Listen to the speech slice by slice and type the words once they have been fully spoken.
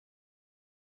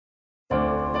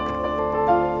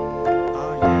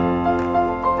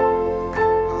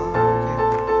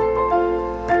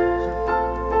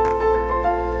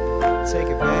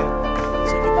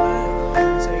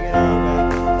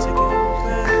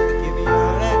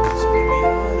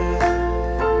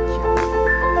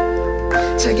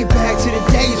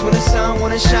days when the sun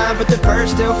wanna shine, but the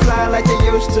birds still fly like they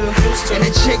used to. And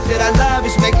the chick that I love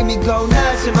is making me go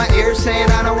nuts in my ear saying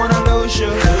I don't wanna lose you.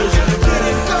 I gotta get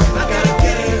it, go, I gotta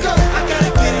get it, go, I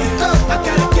gotta get it, go, I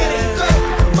gotta get it, go.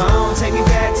 Come on, take me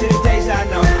back to the days I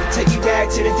know. Take me back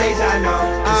to the days I know.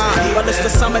 Well, it's the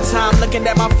summertime, looking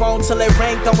at my phone till it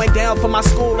ring. Throwing down for my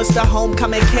school, it's the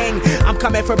homecoming king. I'm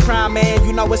coming for prime, man,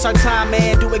 you know it's our time,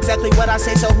 man. Do exactly what I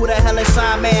say, so who the hell is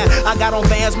Simon, man? I got on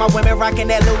Vans, my women rocking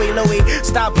that Louis.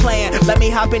 Stop playing, let me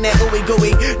hop in that ooey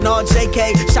gooey. No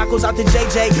JK, shackles out to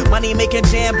JJ. Money making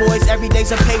jam boys, every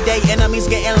day's a payday. Enemies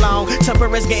getting long,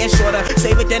 temper is getting shorter.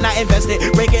 Save it, then I invest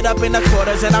it, break it up in the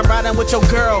quarters. And I'm riding with your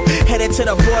girl, headed to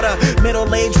the border.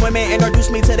 Middle-aged women introduce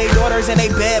me to their daughters in they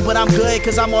bed, but I'm good,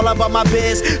 cause I'm all about my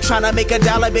biz. Tryna make $1,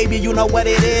 baby, you know what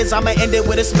it is. I'ma end it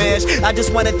with a smash. I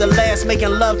just wanted the last,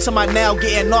 making love to my now,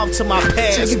 getting off to my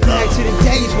past. Take it back to the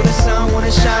days when the sun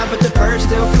wanna shine, but the birds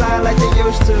still fly like they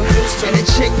used to. And the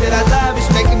chick that I love is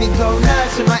making me go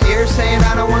nuts in my ear saying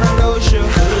I don't wanna lose you. I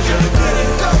gotta get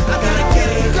it, go, I gotta get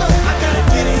it, go, I gotta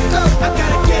get it, go, I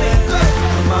gotta get it, go.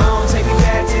 Come on, take me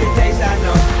back to the days I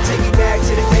know. Take me back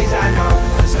to the days I know.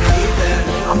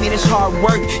 I mean it's hard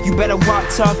work, you better walk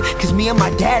tough. Cause me and my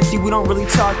dad, see we don't really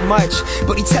talk much,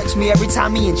 but he texts me every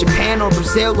time he in Japan or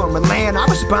Brazil or Milan. I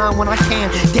respond when I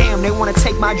can. Damn, they wanna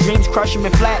take my dreams, crush them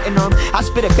and flatten them. I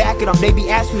spit it back at them, they be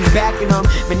asking me backing them.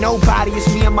 But nobody,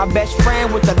 it's me and my best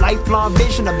friend with a lifelong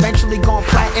vision, eventually going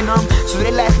platinum. So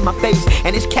they laugh in my face,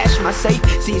 and it's cash in my safe.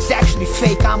 See it's actually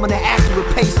fake, I'm on an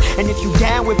accurate pace. And if you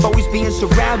down with always being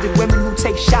surrounded, women who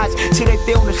take shots till they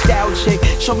feel nostalgic.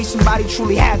 Show me somebody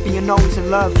truly happy and always in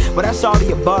love. But that's all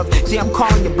the above. See, I'm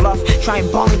calling your bluff, try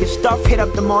and ball your stuff. Hit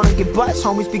up the morning, get butts.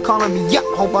 Homies be calling me up,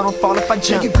 hope I don't fall if I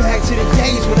jump. Take it back to the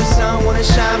days when the sun wanna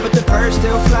shine, but the birds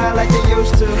still fly like they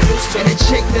used to. And the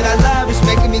chick that I love is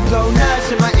making me go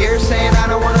nuts in my ear saying I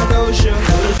don't wanna lose you.